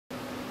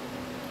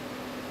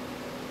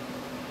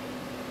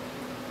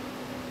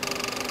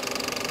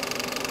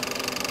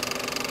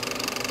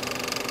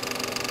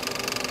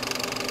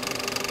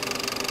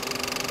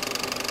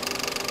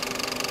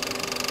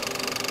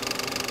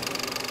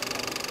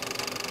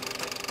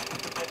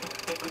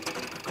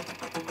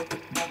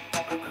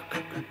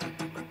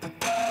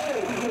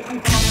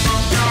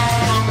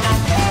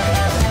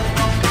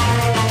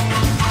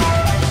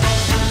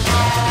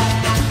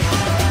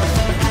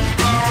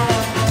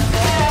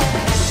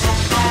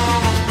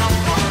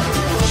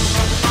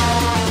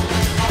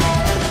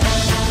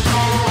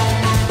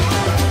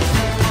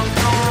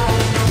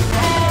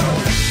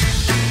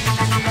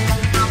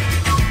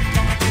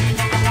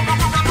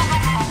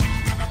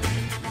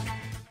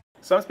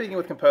So I'm speaking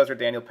with composer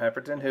Daniel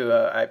Pemberton, who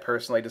I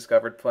personally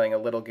discovered playing a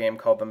little game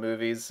called The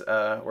Movies,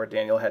 where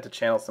Daniel had to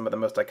channel some of the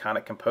most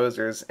iconic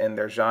composers in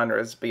their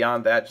genres.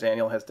 Beyond that,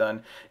 Daniel has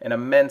done an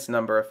immense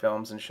number of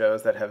films and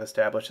shows that have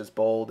established his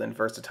bold and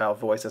versatile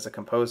voice as a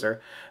composer,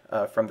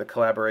 from the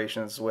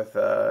collaborations with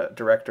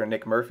director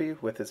Nick Murphy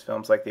with his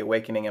films like The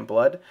Awakening and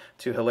Blood,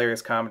 to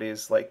hilarious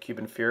comedies like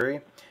Cuban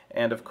Fury,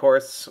 and of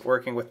course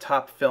working with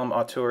top film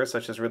auteurs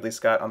such as Ridley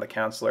Scott on The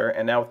Counselor,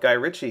 and now with Guy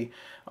Ritchie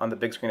on the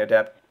big screen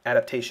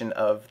adaptation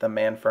of The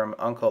Man from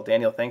U.N.C.L.E.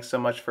 Daniel, thanks so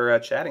much for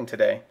chatting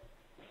today.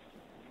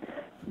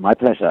 My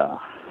pleasure.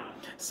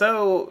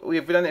 So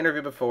we've done an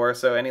interview before,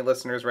 so any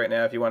listeners right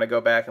now, if you want to go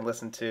back and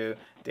listen to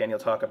Daniel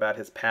talk about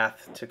his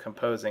path to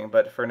composing,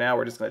 but for now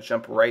we're just going to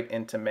jump right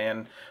into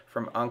Man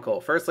from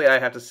U.N.C.L.E. Firstly, I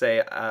have to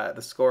say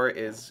the score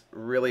is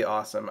really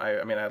awesome.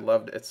 I mean, I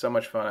loved it. It's so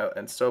much fun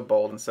and so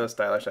bold and so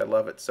stylish. I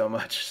love it so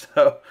much.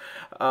 So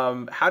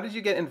how did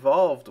you get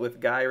involved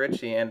with Guy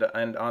Ritchie and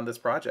on this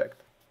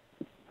project?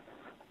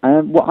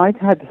 Well, I'd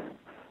had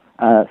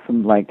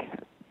some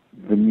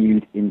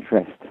renewed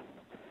interest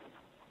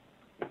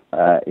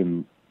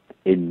in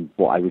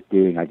what I was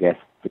doing, I guess,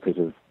 because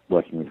of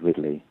working with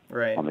Ridley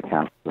on The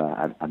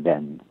Counselor, and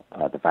then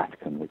the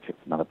Vatican, which is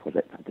another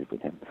project I did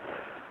with him.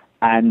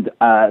 And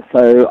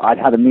so I'd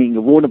had a meeting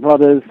with Warner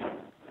Brothers,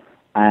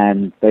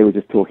 and they were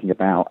just talking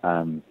about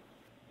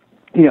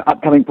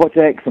upcoming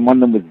projects, and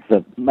one of them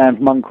was Man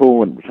from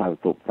U.N.C.L.E., which I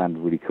thought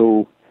sounded really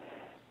cool.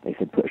 They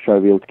said put a show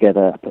reel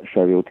together. I put a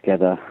show reel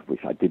together,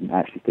 which I didn't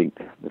actually think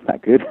was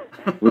that good.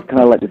 It was kind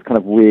of like this kind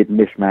of weird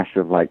mishmash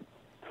of like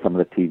some of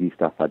the TV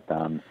stuff I'd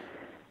done,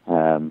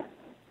 and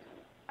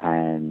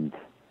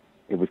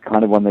it was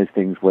kind of one of those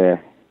things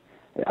where,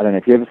 I don't know,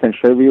 if you ever send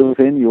show reels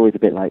in, you're always a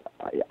bit like,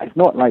 it's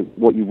not like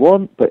what you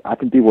want, but I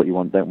can do what you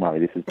want. Don't worry,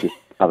 this is just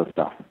other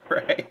stuff.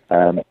 Right.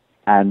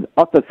 And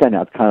after I sent it, I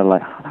was kind of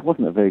like, that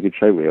wasn't a very good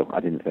show reel, I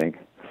didn't think,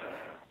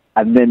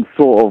 and then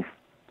sort of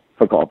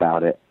forgot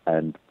about it,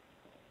 and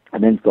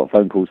then got a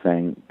phone call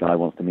saying, Guy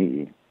wants to meet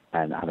you.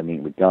 And I had a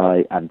meeting with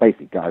Guy, and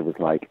basically Guy was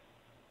like,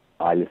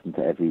 I listened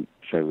to every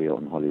show reel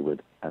in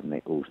Hollywood, and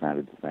they all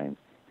sounded the same.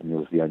 And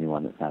yours was the only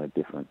one that sounded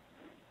different.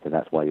 So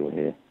that's why you're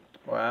here.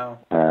 Wow.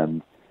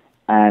 And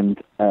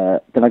then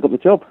I got the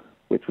job,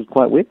 which was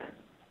quite weird.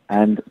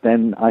 And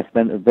then I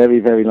spent a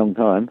very, very long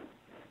time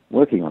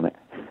working on it.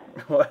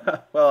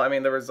 Well, I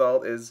mean, the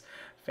result is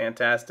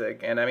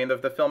fantastic. And I mean,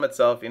 the film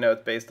itself,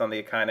 it's based on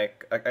the iconic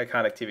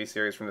TV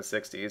series from the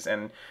 60s.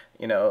 And,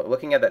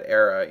 looking at that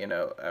era,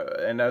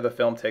 I know the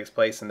film takes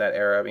place in that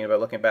era, but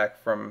looking back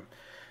from,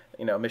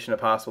 Mission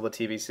Impossible, the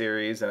TV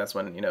series, and that's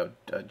when,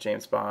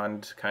 James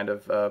Bond kind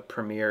of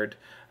premiered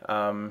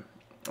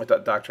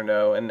with Dr.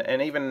 No.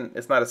 And even,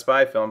 it's not a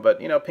spy film, but,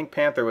 Pink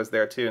Panther was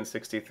there too in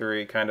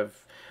 63, kind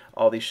of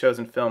all these shows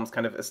and films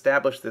kind of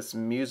established this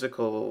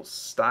musical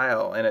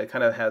style, and it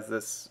kind of has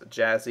this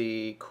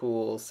jazzy,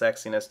 cool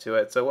sexiness to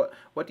it. So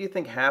what do you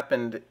think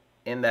happened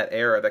in that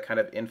era that kind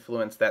of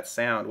influenced that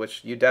sound,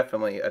 which you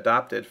definitely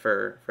adopted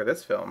for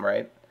this film,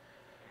 right?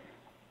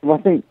 Well,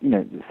 I think,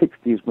 the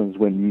 60s was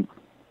when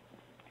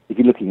if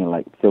you're looking at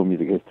like film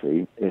music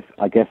history,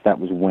 I guess that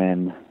was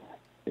when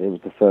it was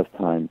the first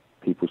time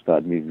people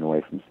started moving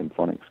away from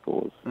symphonic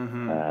scores.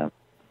 Mm-hmm.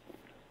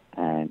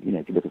 And,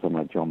 if you look at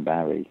someone like John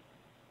Barry,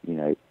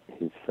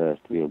 his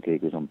first real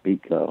gig was on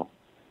Beat Girl,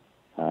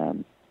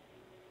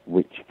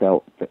 which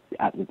felt,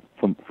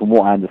 from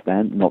what I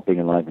understand, not being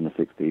alive in the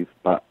 60s,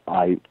 but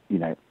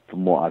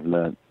from what I've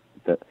learned,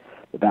 that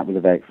was a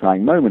very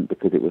exciting moment,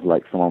 because it was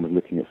like someone was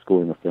looking at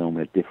scoring a film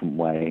in a different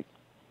way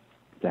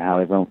to how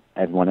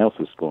everyone else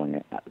was scoring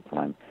it at the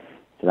time.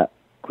 So that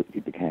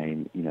quickly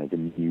became,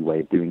 the new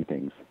way of doing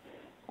things.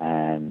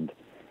 And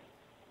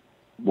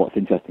what's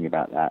interesting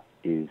about that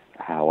is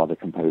how other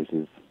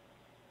composers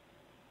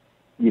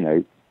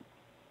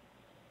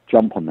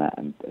jump on that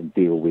and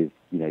deal with,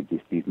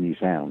 these new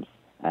sounds.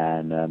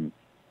 And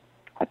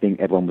I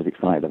think everyone was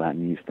excited about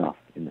new stuff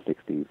in the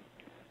 60s.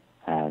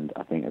 And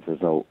I think as a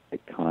result,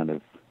 it kind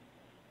of,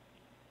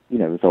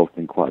 resulted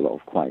in quite a lot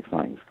of quite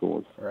exciting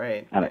scores.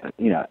 Right. And,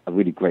 a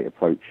really great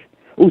approach.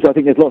 Also, I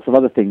think there's lots of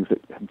other things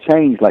that have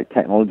changed, like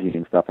technology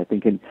and stuff. I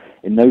think in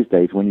those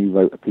days, when you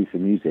wrote a piece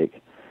of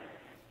music,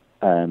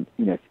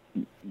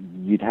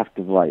 you'd have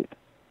to write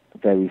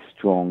very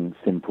strong,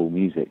 simple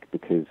music,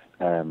 because,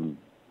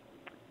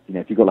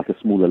 if you've got like a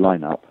smaller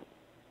lineup,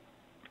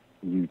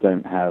 you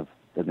don't have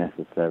the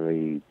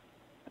necessary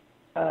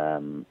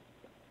the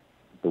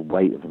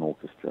weight of an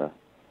orchestra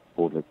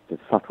or the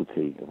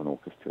subtlety of an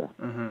orchestra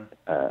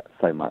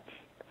so much.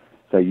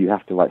 So you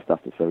have to write stuff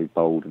that's very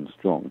bold and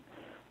strong.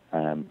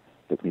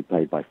 that can be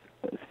played by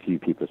as few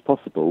people as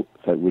possible,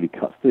 so it really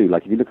cuts through.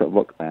 Like if you look at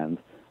rock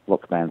bands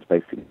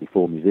basically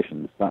 4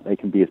 musicians, but they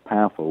can be as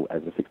powerful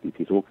as a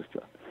 60-piece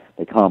orchestra.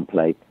 They can't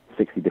play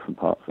 60 different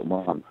parts at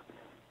once,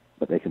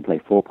 but they can play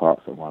 4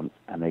 parts at once,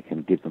 and they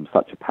can give them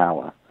such a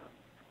power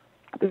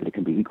that it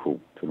can be equal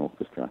to an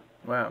orchestra.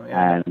 Wow,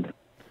 yeah. And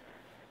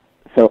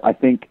so I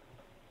think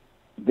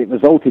it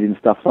resulted in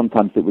stuff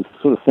sometimes that was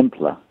sort of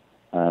simpler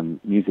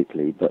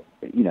musically, but,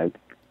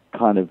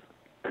 kind of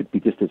could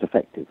be just as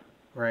effective.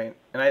 Right,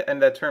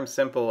 and that term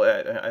 "simple,"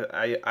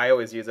 I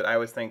always use it. I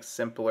always think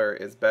simpler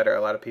is better.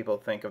 A lot of people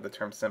think of the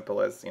term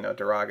 "simple" as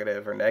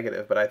derogative or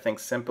negative, but I think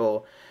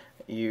simple,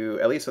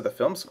 at least with a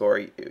film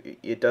score,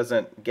 it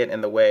doesn't get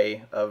in the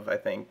way of, I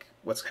think,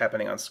 what's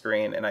happening on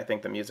screen, and I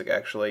think the music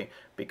actually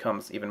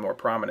becomes even more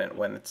prominent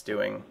when it's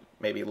doing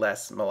maybe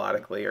less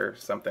melodically or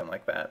something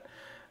like that.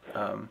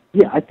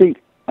 Yeah, I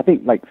think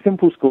like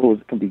simple scores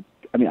can be.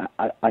 I mean,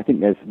 I think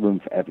there's room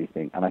for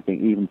everything, and I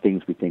think even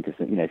things we think are,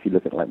 if you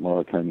look at like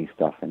Morricone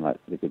stuff and like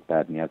The Good,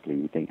 Bad, and the Ugly,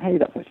 you think, hey,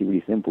 that's actually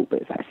really simple,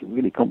 but it's actually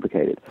really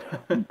complicated.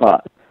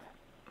 But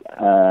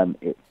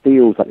it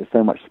feels like there's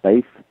so much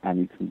space, and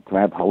you can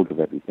grab hold of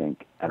everything,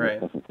 and right.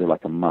 It doesn't feel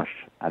like a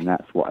mush. And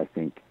that's what I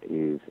think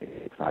is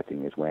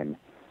exciting, is when,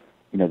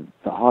 the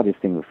hardest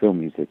thing with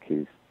film music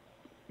is,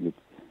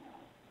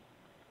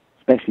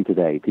 especially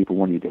today, people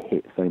want you to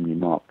hit so many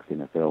marks in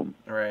a film.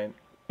 Right.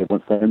 They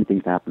want so many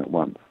things to happen at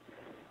once.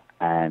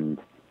 And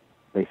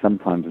they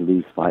sometimes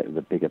lose sight of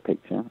the bigger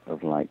picture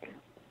of like,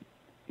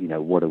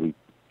 what are we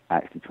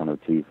actually trying to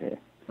achieve here?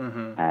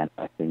 Mm-hmm. And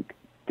I think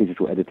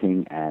digital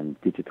editing and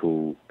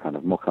digital kind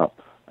of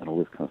mock-ups and all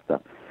this kind of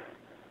stuff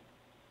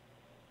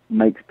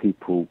makes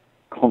people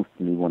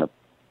constantly want to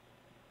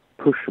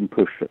push and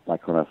push it,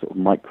 like on a sort of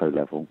micro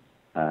level,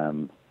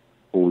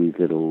 all these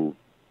little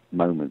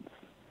moments.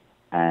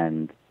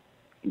 And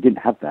you didn't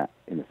have that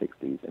in the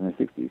 60s. In the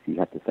 60s, you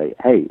had to say,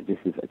 hey, this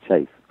is a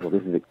chase, or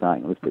this is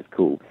exciting, or this bit's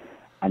cool.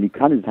 And you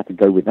kind of just had to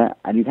go with that.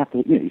 And you'd have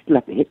to, you still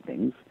have to hit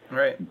things.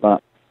 Right.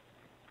 But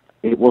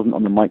it wasn't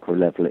on the micro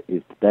level it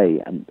is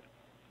today. And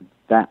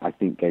that, I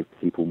think, gave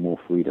people more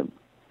freedom.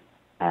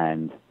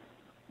 And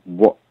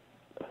what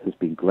has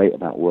been great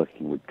about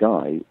working with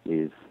Guy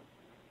is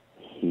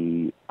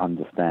he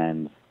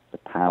understands the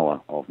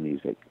power of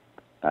music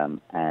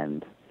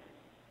and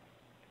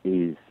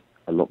is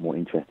a lot more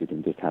interested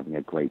in just having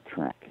a great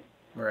track.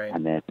 Right.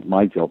 And then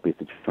my job is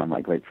to try and write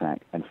a great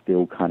track and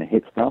still kind of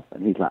hit stuff.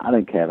 And he's like, I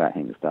don't care about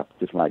hitting stuff,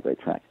 just write a great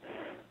track.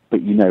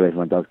 But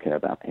everyone does care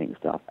about hitting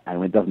stuff. And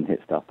when it doesn't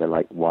hit stuff, they're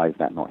like, why is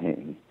that not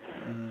hitting?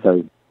 Mm-hmm.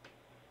 So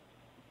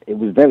it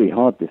was very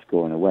hard, this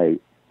score, in a way,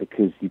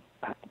 because you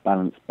had to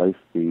balance both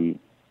the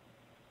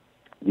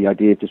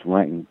idea of just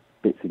writing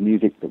bits of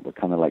music that were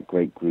kind of like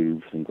great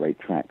grooves and great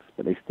tracks,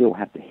 but they still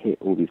had to hit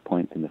all these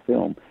points in the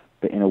film,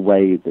 but in a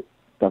way that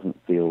doesn't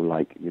feel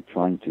like you're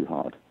trying too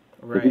hard.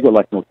 Right. If you've got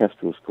like an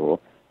orchestral score,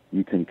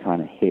 you can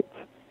kind of hit,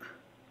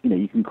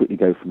 you can quickly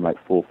go from like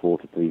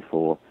 4/4 to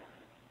 3/4,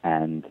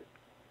 and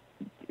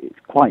it's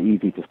quite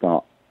easy to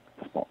start.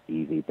 It's not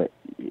easy, but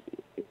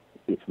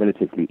it's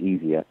relatively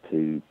easier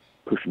to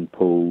push and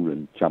pull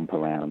and jump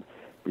around.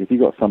 But if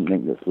you've got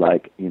something that's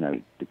like,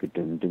 you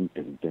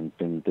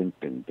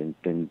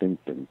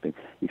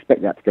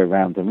expect that to go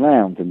round and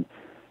round, and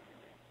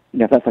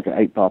if that's like an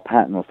 8-bar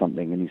pattern or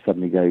something, and you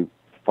suddenly go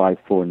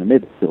 5/4 in the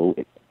middle,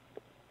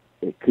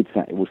 it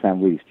will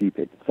sound really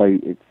stupid. So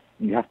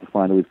you have to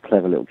find all these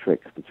clever little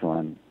tricks to try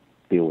and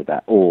deal with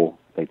that, or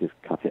they just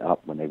cut it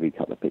up when they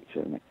recut the picture,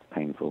 and it's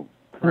painful.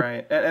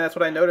 Right, and that's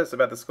what I noticed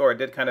about the score. It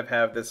did kind of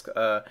have this,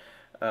 I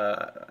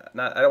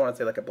don't want to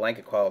say like a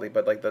blanket quality,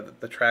 but like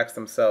the tracks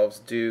themselves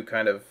do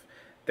kind of,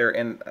 they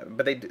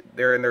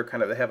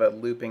have a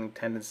looping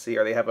tendency,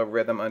 or they have a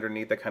rhythm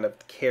underneath that kind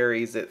of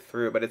carries it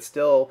through, but it's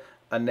still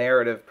a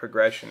narrative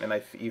progression,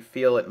 and you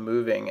feel it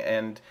moving.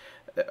 And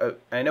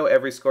I know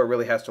every score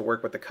really has to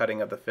work with the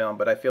cutting of the film,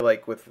 but I feel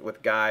like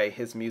with Guy,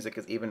 his music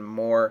is even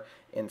more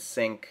in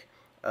sync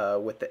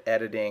with the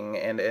editing,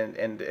 and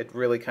it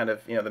really kind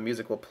of, the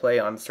music will play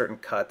on certain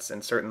cuts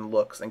and certain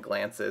looks and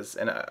glances.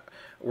 And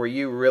were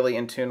you really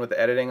in tune with the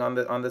editing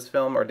on this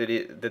film, or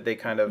did they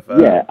kind of?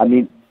 Yeah, I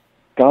mean,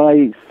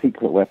 Guy's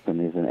secret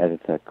weapon is an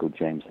editor called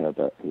James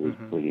Herbert, who is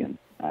brilliant,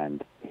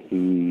 and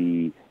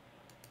he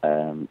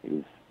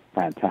is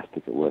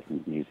fantastic at working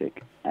with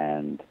music,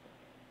 and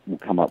will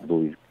come up with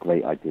all these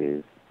great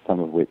ideas, some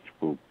of which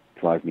will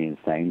drive me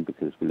insane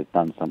because we'll have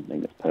done something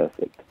that's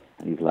perfect,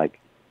 and he's like,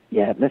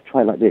 yeah, let's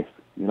try it like this.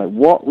 You're like,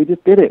 what? We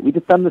just did it. We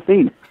just done the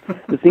scene.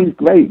 The scene's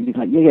great. He's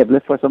like, yeah, but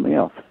let's try something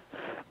else.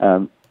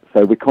 So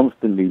we're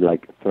constantly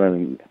like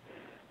throwing,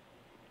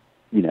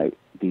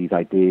 these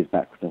ideas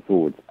backwards and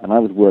forwards. And I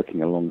was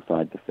working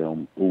alongside the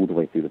film all the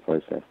way through the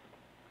process,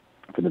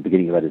 from the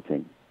beginning of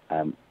editing,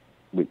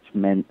 which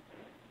meant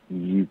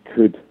you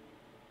could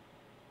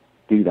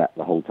do that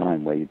the whole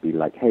time, where you'd be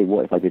like, hey,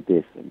 what if I did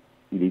this? And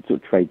you'd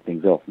sort of trade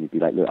things off, and you'd be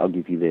like, look, I'll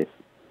give you this.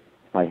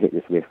 If I hit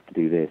this riff to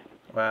do this,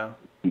 wow,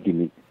 you give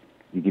me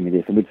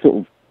this. And we'd sort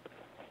of,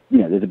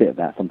 there's a bit of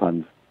that.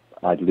 Sometimes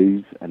I'd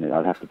lose, and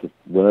I'd have to just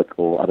work,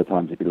 or other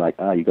times it'd be like,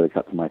 you got to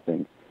cut to my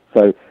thing.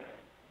 So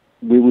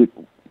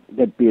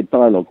there'd be a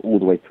dialogue all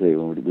the way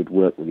through, and we'd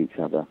work with each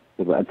other.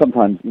 And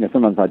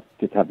sometimes I'd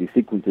just have these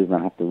sequences, and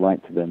I have to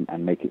write to them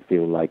and make it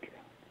feel like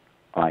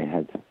I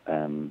had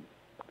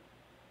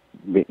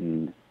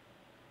written,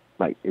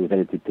 like it was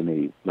edited to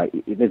me. Like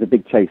there's a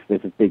big chase,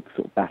 there's a big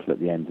sort of battle at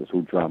the end. It's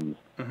all drums.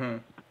 Mm-hmm.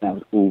 That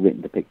was all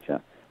written to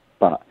picture,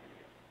 but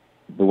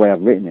the way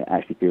I've written it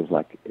actually feels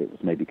like it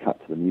was maybe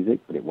cut to the music,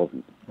 but it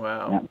wasn't.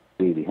 Wow, and that's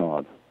really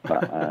hard.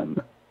 But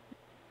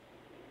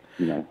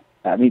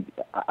I mean,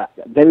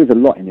 there is a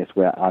lot in this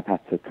where I've had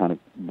to kind of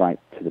write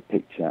to the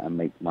picture and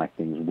make my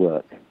things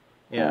work.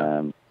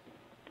 Yeah.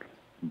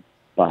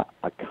 But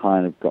I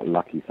kind of got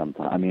lucky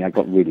sometimes. I mean, I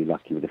got really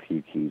lucky with a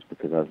few cues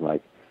because I was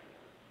like,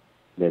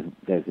 there's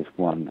this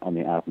one on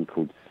the album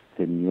called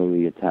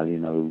Signori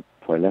Italiano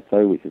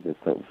Toiletto, which is a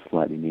sort of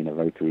slightly Nina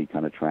Rotary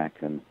kind of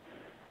track, and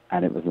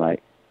it was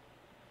like,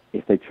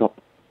 if they chop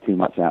too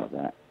much out of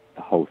that,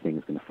 the whole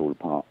thing's going to fall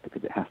apart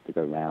because it has to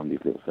go round these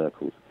little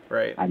circles.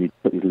 Right. And you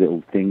put these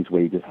little things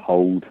where you just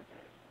hold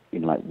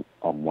in like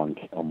on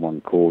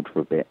one chord for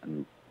a bit,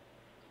 and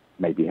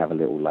maybe have a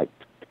little like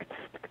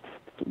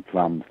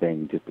drum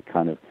thing just to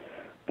kind of,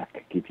 that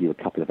could give you a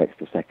couple of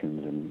extra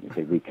seconds, and if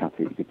they recut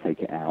it, you could take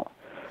it out.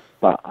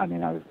 But I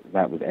mean,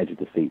 that was edge of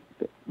the seat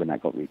when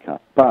that got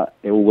recut. But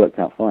it all worked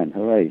out fine.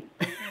 Hooray!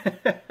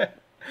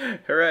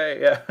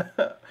 Hooray! Yeah.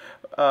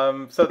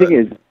 So the thing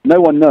is,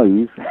 no one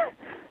knows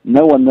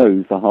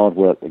the hard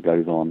work that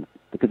goes on,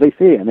 because they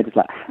see it and they're just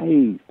like,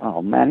 hey,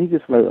 oh man, he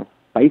just wrote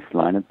a bass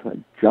line and put a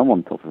drum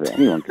on top of it.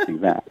 Anyone could do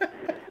that.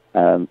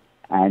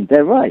 And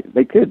they're right,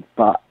 they could,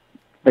 but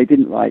they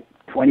didn't write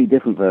 20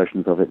 different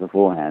versions of it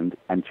beforehand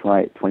and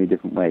try it 20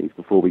 different ways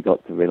before we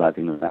got to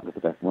realizing that was the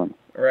best one.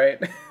 Right.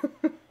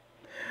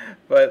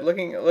 But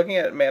looking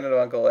at Man and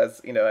Uncle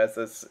as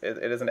this,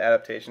 it is an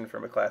adaptation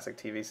from a classic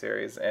TV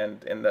series,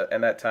 and in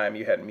that time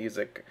you had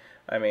music.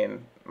 I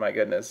mean, my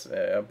goodness,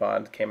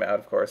 Bond came out,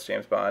 of course,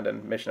 James Bond,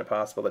 and Mission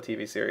Impossible, the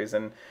TV series,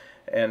 and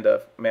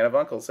Man of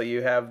Uncle. So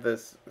you have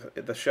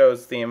the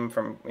show's theme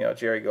from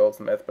Jerry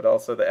Goldsmith, but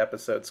also the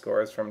episode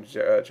scores from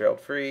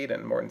Gerald Fried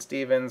and Morton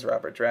Stevens,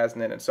 Robert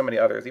Drasnin, and so many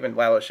others. Even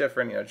Lalo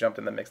Schifrin, jumped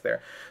in the mix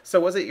there. So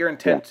was it your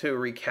intent to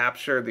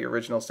recapture the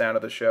original sound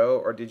of the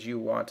show, or did you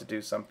want to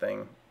do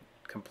something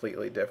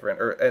completely different,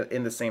 or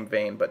in the same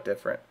vein but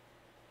different?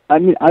 I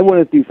mean, I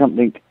want to do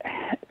something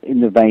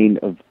in the vein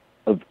of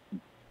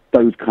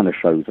those kind of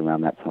shows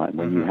around that time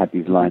when you had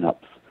these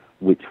lineups,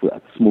 which were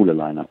smaller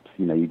lineups.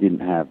 You didn't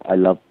have. I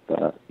love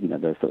the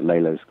those sort of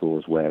Lalo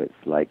scores where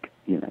it's like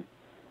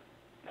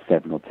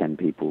 7 or 10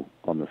 people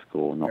on the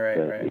score, not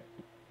 30, right.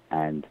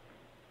 And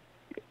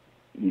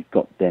you've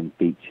got them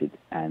featured,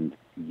 and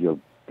you're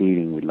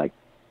dealing with like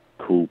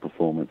cool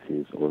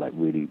performances or like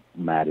really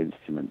mad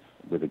instruments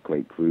with a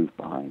great groove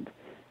behind,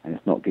 and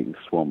it's not getting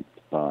swamped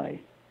by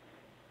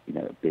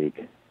a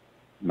big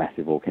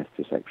massive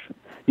orchestra section.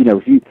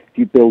 If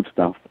you build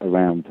stuff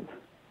around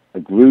a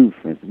groove,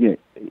 for instance,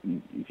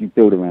 if you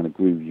build around a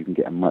groove, you can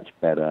get a much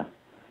better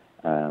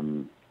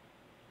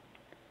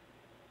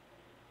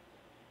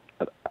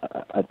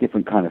a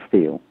different kind of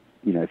feel.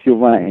 If you're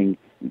writing,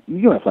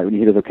 it's like when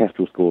you hear those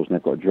orchestral scores and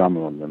they've got a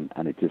drummer on them,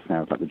 and it just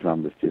sounds like the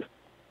drummer's just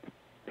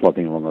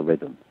plodding along a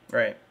rhythm.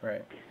 Right.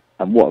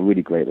 And what are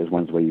really great are those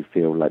ones where you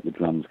feel like the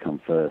drums come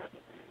first,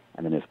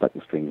 and then they stuck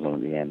the strings on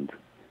at the end,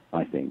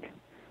 I think.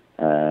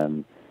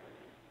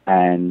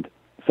 And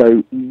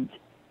so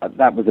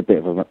that was a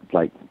bit of a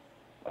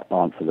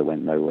answer that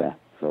went nowhere.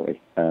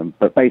 Sorry,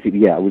 but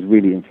basically, I was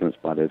really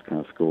influenced by those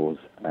kind of scores,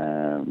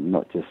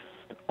 not just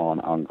on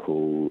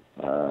Uncle,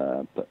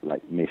 but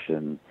like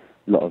Mission,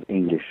 loads of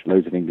English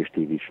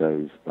TV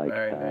shows like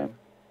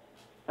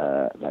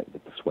like The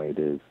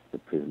Persuaders, The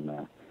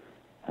Prisoner,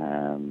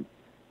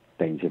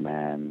 Danger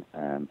Man.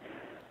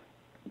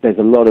 There's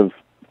a lot of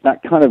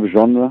that kind of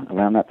genre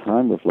around that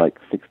time of like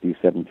 60s,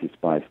 70s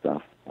spy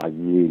stuff. I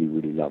really,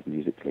 really love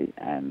musically,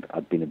 and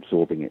I've been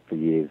absorbing it for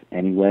years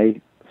anyway.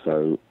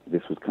 So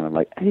this was kind of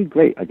like, hey,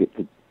 great, I get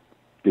to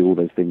do all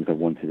those things I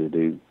wanted to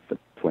do for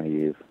 20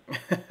 years.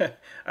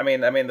 I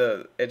mean,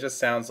 it just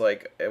sounds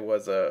like it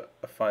was a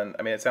fun.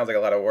 I mean, it sounds like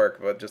a lot of work,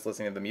 but just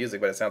listening to the music.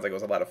 But it sounds like it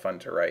was a lot of fun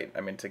to write.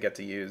 I mean, to get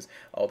to use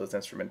all those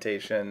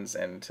instrumentations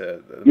and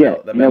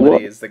the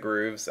melodies, the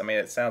grooves. I mean,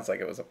 it sounds like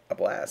it was a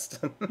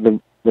blast.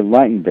 The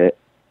writing bit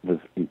was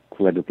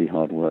incredibly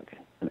hard work.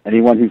 And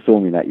anyone who saw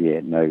me that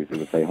year knows it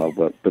was very hard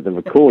work. But the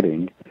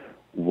recording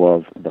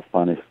was the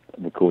funnest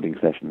recording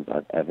sessions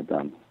I've ever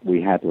done.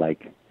 We had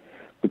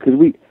because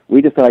we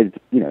decided,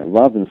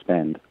 rather than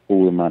spend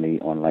all the money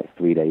on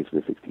 3 days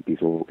with a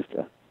 60-piece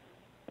orchestra,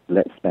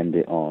 let's spend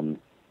it on,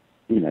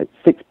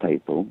 6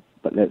 people,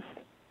 but let's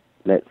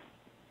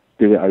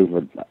do it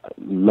over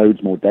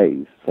loads more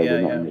days so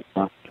we're not in this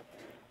rush,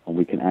 and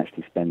we can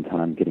actually spend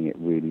time getting it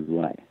really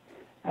right.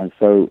 And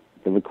so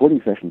the recording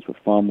sessions were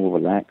far more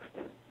relaxed,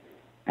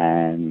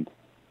 and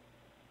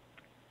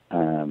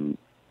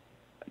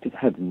just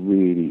had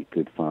really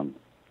good fun.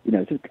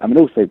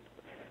 Also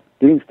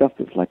doing stuff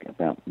that's like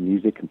about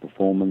music and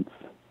performance,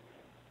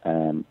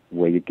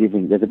 where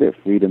there's a bit of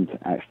freedom to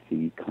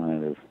actually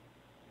kind of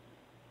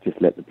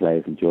just let the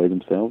players enjoy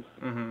themselves.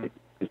 Mm-hmm. It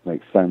just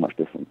makes so much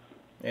difference.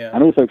 Yeah.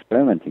 And also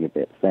experimenting a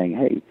bit, saying,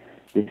 hey,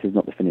 this is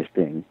not the finished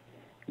thing.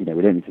 We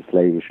don't need to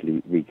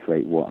slavishly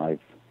recreate what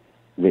I've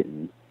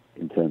written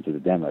in terms of the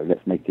demo.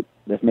 Let's make it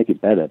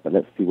better, but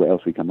let's see what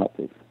else we come up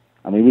with.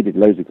 I mean, we did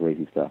loads of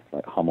crazy stuff,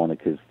 like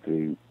harmonicas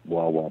through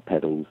wah-wah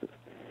pedals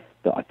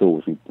that I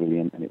thought was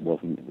brilliant, and it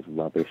wasn't. It was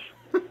rubbish.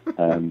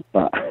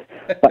 But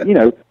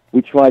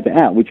we tried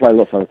it out. We tried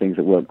lots of other things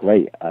that worked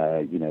great.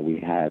 We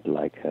had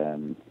like,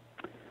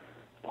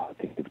 I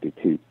think we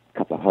did a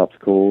couple of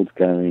harpsichords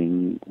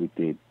going. We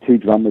did 2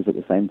 drummers at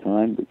the same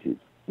time,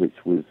 which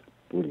was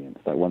brilliant.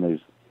 It's like one of those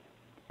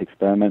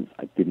experiments.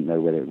 I didn't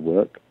know whether it would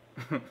work.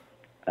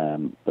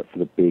 But for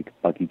the big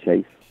buggy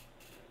chase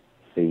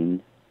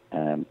scene,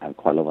 and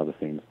quite a lot of other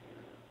scenes,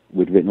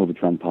 we'd written all the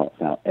drum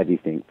parts out,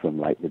 everything from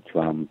like the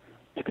drum,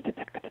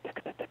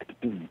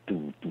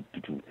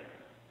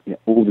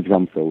 all the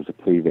drum fills are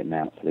pre-written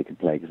out so they could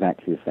play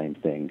exactly the same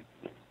thing.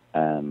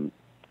 And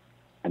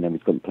then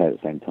we've got to play at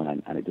the same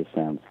time, and it just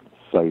sounds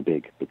so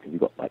big because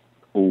you've got like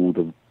all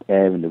the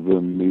air in the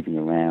room moving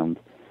around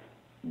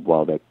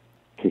while they're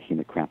kicking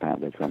the crap out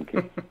of their drum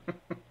kit.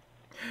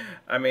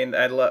 I mean,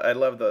 I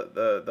love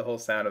the whole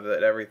sound of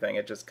it, everything.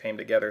 It just came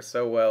together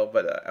so well.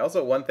 But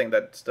also one thing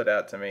that stood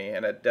out to me,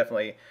 and it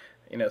definitely,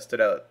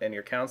 stood out in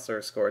your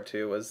Counselor score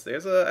too, was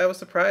I was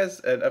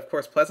surprised, and of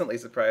course pleasantly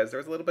surprised. There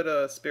was a little bit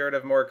of spirit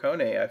of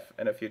Morricone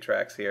in a few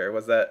tracks here.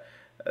 Was that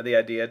the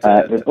idea?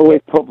 There's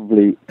always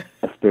probably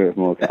a spirit of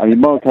Morricone. I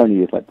mean,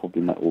 Morricone is like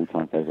probably my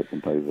all-time favorite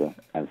composer,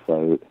 and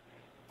so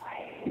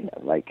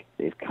like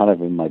it's kind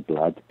of in my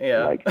blood.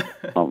 Yeah. Like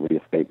can't really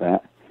escape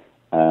that.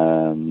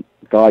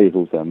 Guy is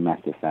also a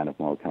massive fan of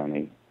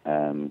Morricone,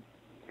 and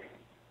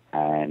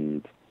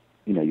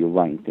you're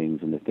writing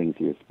things, and the things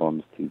he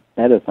responds to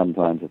better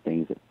sometimes are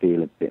things that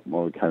feel a bit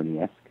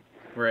Morricone-esque.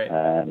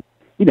 Right.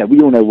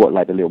 We all know what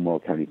like the little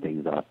Morricone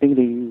things are. Ding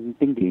ding,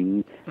 ding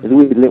ding. There's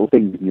always little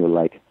things, and you're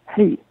like,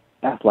 hey,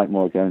 that's like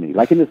Morricone.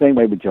 Like in the same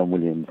way with John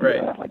Williams,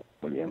 right? That's like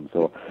Williams,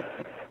 or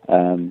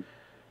John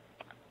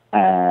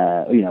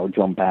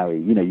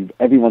Barry.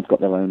 Everyone's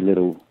got their own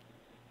little.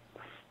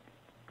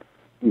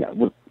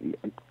 A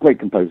great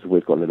composer's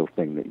always got a little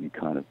thing that you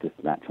kind of just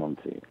latch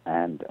onto,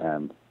 and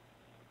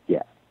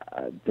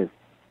there's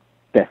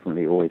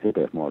definitely always a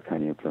bit of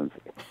Morricone influence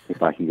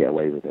if I can get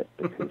away with it,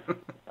 because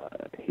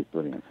he's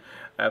brilliant.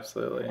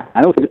 Absolutely.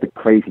 And also just the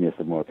craziness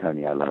of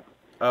Morricone, I love.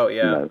 Oh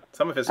yeah,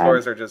 some of his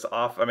scores are just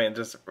off. I mean,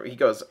 he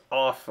goes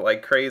off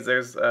like crazy.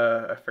 There's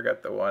I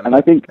forgot the one. And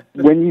I think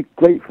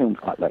great films,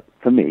 like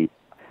for me,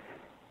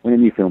 when a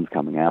new film's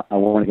coming out, I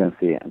want to go and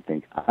see it and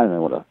think, I don't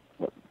know what.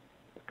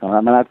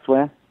 Am I allowed to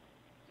swear?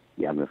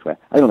 Yeah, I'm going to swear.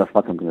 I don't know what the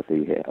fuck I'm going to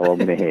see here, or I'm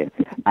going to hear.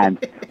 And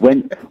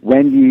when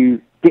you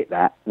get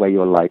that, where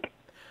you're like,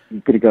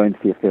 you're going to go and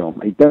see a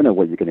film, and you don't know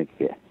what you're going to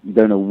get, you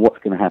don't know what's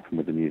going to happen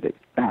with the music,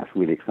 that's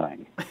really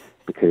exciting.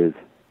 Because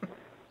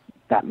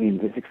that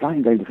means it's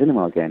exciting going to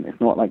cinema again.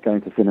 It's not like going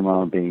to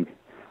cinema and being,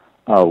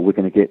 oh, we're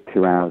going to get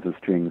 2 hours of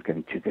strings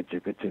going chugga,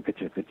 chugga, chugga,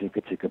 chugga,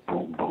 chugga, chugga,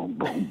 boom, boom,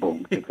 boom,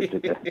 boom,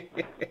 chugga, chugga.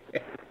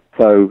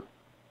 So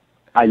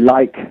I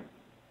like...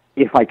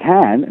 If I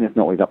can, and it's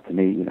not always up to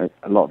me,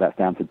 a lot of that's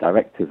down to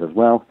directors as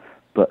well,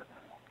 but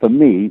for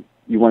me,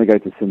 you want to go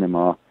to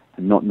cinema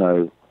and not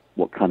know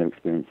what kind of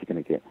experience you're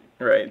going to get.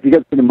 Right. If you go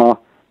to cinema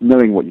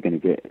knowing what you're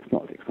going to get, it's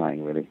not as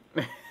exciting, really.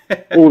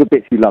 All the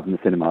bits you love in the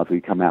cinemas where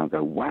you come out and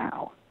go,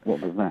 wow,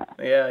 what was that?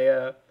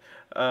 Yeah.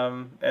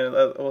 And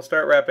we'll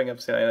start wrapping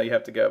up soon. I know you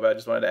have to go, but I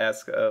just wanted to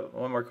ask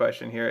one more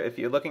question here. If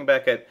you're looking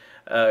back at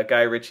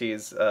Guy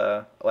Ritchie's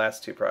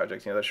last 2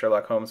 projects, the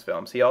Sherlock Holmes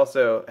films, he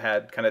also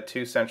had kind of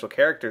 2 central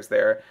characters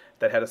there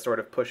that had a sort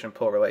of push and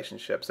pull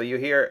relationship. So you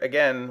hear,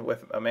 again,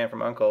 with A Man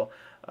from U.N.C.L.E.,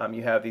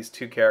 you have these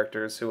 2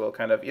 characters who will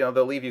kind of,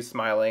 they'll leave you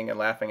smiling and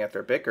laughing at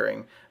their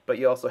bickering, but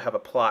you also have a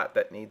plot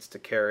that needs to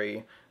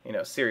carry,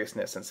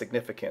 seriousness and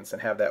significance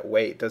and have that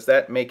weight. Does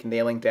that make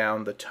nailing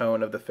down the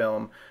tone of the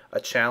film a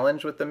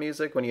challenge with the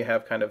music when you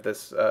have kind of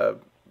this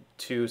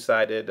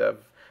 2-sided of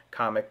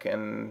comic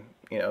and,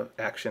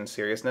 action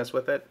seriousness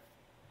with it?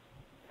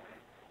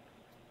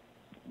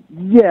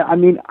 Yeah, I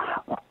mean,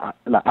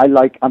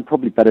 I'm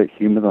probably better at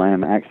humor than I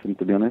am at action,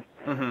 to be honest.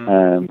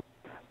 Mm-hmm.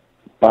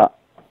 But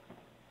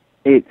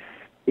it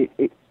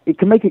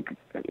can make it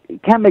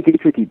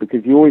tricky,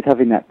 because you're always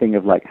having that thing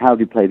of like, how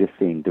do you play this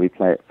scene? Do we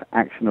play it for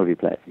action or do we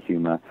play it for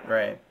humor?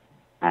 Right.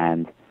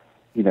 And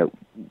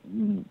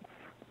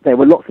there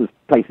were lots of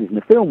places in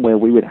the film where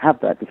we would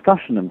have that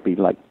discussion and be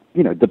like,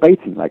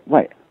 debating, like,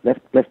 right, let's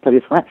play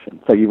this for action.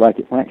 So you write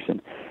it for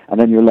action, and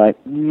then you're like,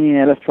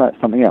 yeah, let's try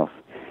something else,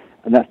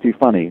 and that's too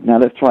funny. Now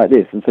let's try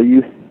this. And so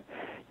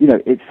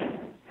it's.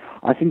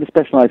 I seem to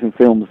specialize in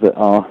films that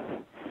are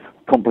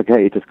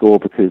complicated to score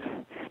because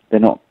they're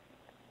not,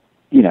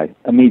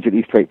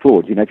 immediately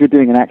straightforward. If you're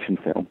doing an action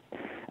film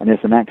and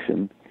there's some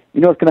action,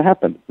 what's going to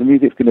happen. The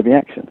music's going to be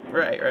action.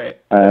 Right.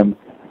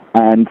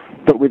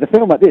 But with a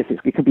film like this,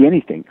 it could be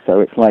anything. So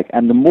it's like,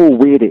 and the more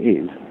weird it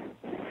is,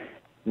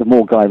 the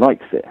more Guy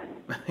likes it.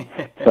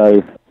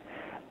 So,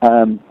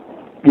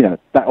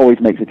 that always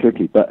makes it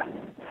tricky. But,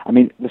 I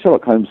mean, the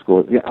Sherlock Holmes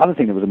score, the other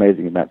thing that was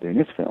amazing about doing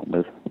this film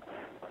was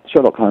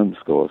Sherlock Holmes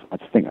scores, I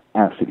just think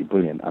are absolutely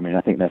brilliant. I mean,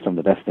 I think they're some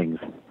of the best things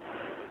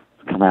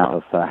to come out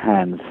of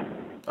Hans.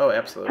 Oh,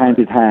 absolutely.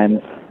 Hans'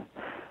 hands,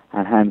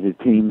 and Hans'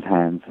 team's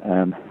hands.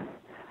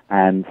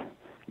 And,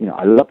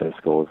 I love those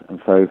scores.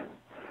 And so,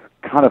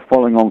 kind of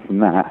following on from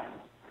that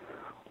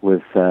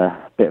was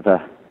a bit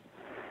of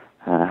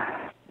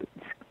a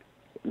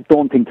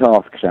daunting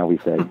task, shall we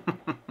say.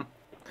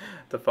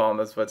 To follow in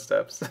those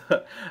footsteps.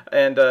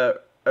 And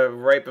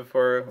right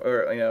before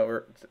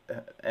we're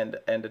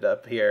ended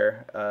up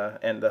here,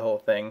 and the whole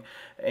thing,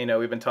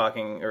 we've been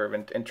talking, or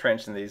been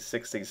entrenched in these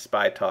 60s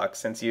spy talks.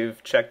 Since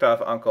you've checked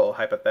off Uncle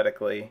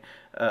hypothetically,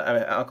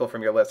 Uncle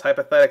from your list,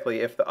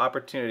 hypothetically, if the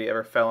opportunity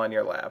ever fell on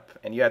your lap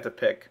and you had to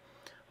pick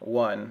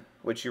one,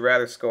 would you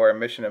rather score a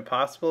Mission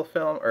Impossible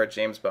film or a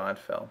James Bond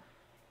film?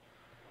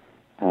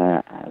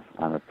 As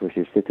I'm a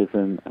British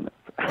citizen, and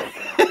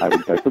I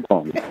would go for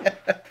Bond.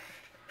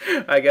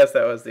 I guess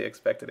that was the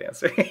expected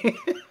answer.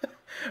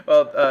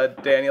 Well,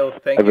 Daniel,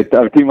 thank you. I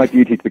would do my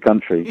duty to the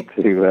country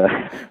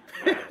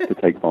to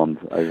take Bond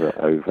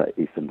over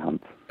Ethan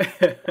Hunt.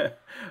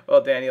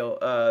 Well, Daniel,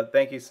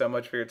 thank you so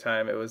much for your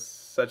time. It was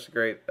such a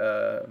great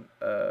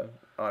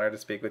honor to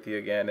speak with you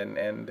again,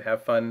 and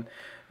have fun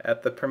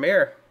at the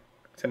premiere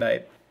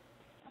tonight.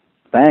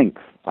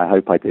 Thanks. I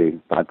hope I do,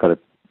 but I've got to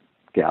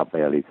get up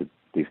early to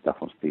do stuff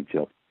on Steve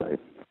Jobs, so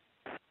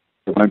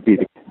it won't be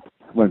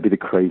the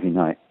crazy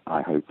night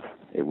I hoped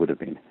it would have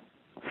been.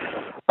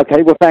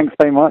 Okay, well, thanks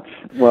very much.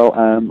 Well,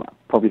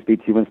 probably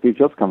speak to you when Steve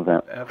Jobs comes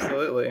out.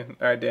 Absolutely. All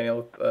right,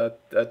 Daniel,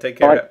 take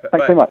care. All right,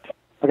 thanks very much.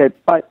 Okay,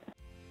 bye.